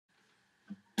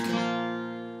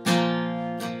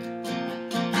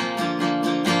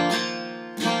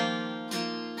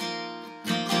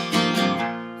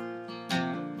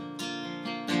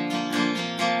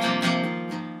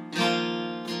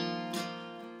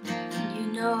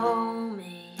know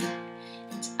me,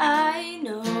 and I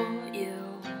know you.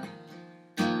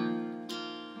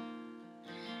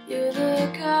 You're the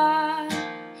God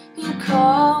who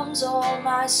calms all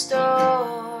my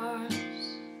storms.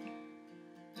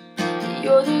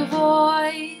 You're the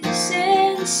voice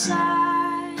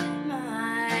inside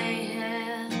my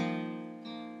head.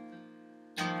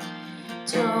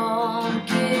 Don't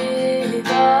give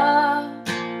up.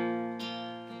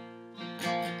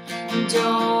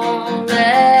 Don't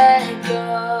let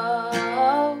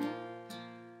go.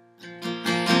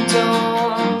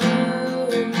 Don't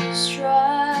lose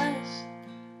trust.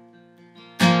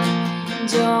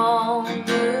 Don't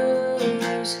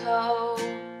lose hope.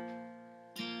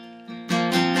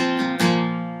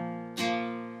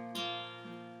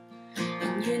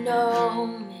 And you know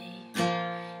me,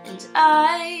 and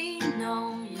I know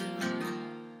you.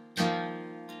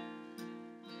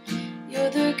 You're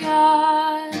the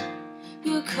God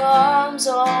who calms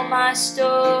all my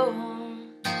storms.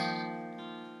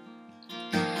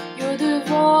 You're the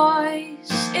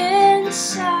voice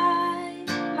inside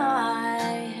my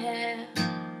head.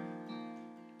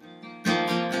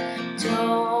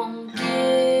 Don't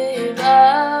give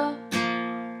up.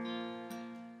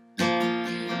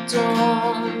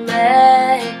 Don't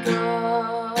let go.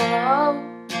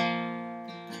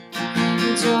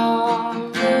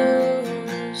 Don't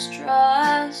lose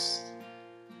trust.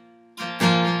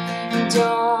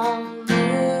 Don't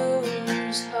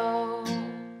lose hope.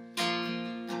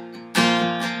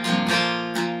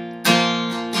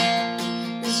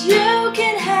 'Cause you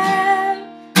can have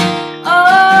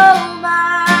all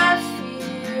my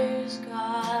fears,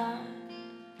 God.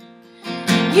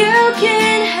 You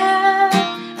can have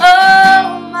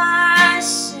all my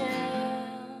sins.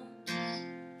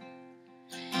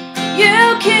 You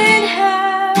can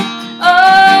have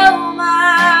all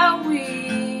my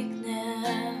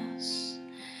weakness.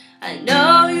 I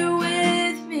know you're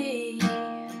with me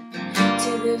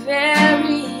to the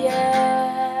very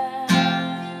end.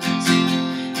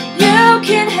 You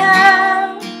can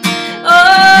have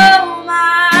all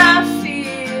my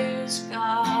fears,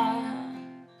 God.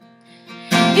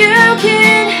 You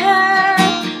can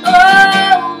have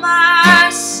all my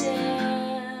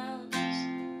sins.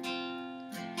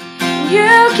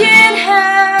 You can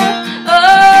have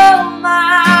all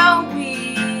my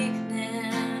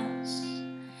weakness.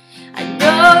 I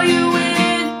know you're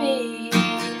with me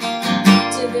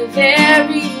to the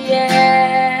very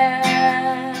end.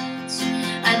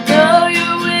 I know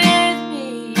you're with me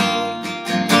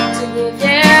to the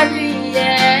very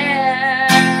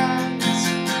end.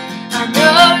 I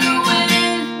know you're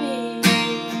with me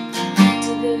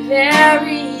to the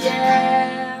very end.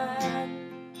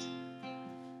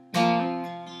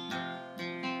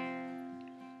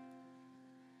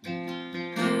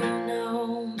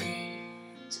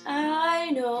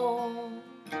 I know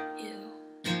you.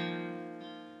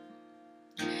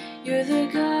 You're the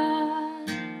God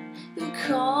who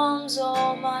calms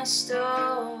all my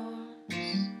storms.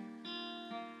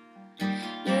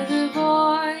 You're the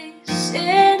voice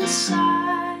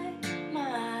inside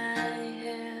my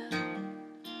head.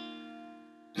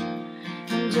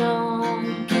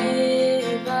 Don't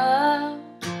give up.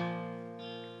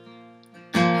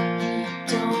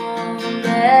 Don't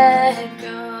let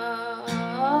go.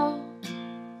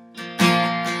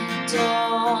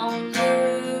 Don't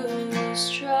lose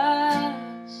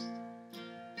trust.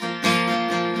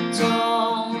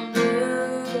 Don't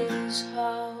lose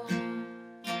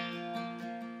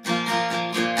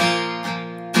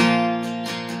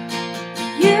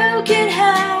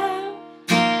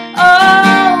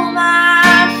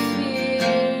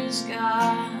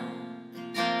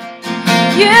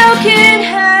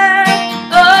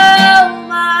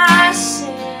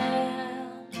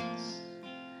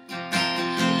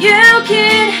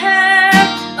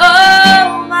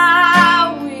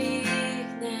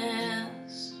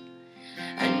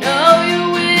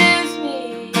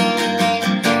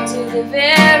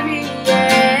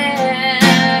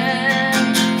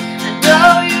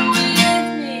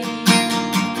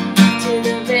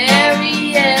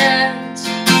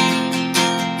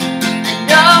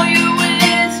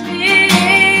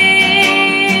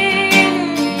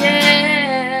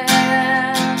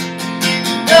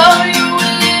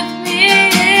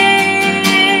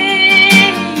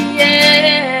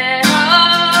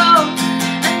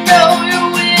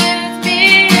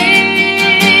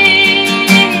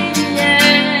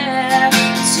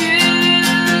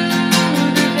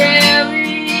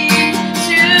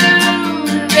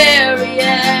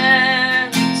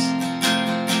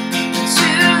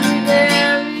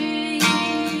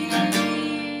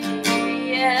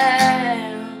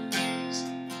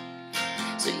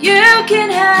so you can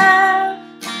have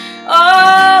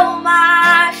all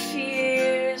my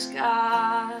fears,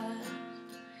 God.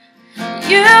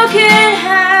 You can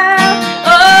have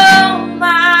all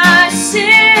my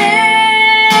sins.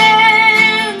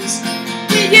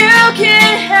 You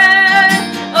can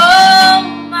have all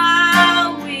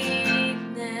my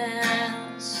weakness.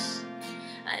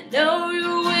 I know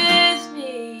you're with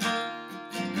me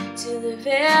to the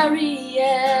very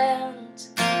end.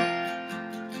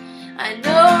 I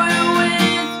know you're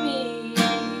with me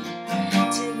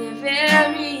to the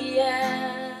very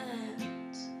end.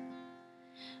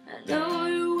 I know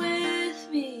you're with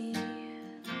me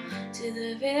to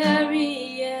the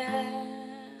very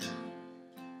end.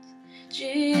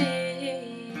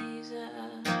 Jesus,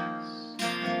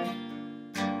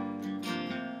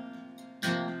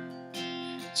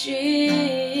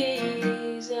 Jesus.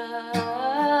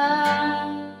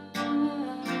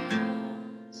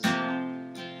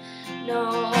 No,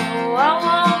 I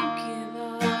won't give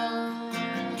up.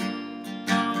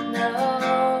 No,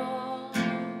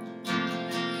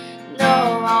 no,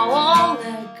 I won't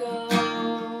let go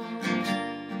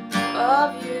of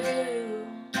you.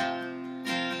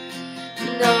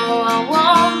 No, I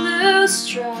won't lose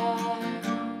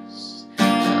trust.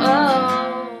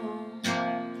 Oh,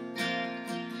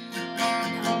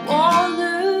 I won't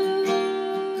lose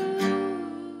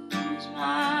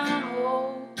my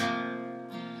hope.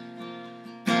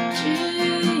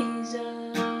 Jesus,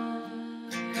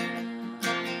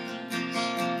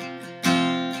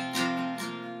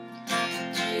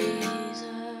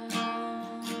 Jesus.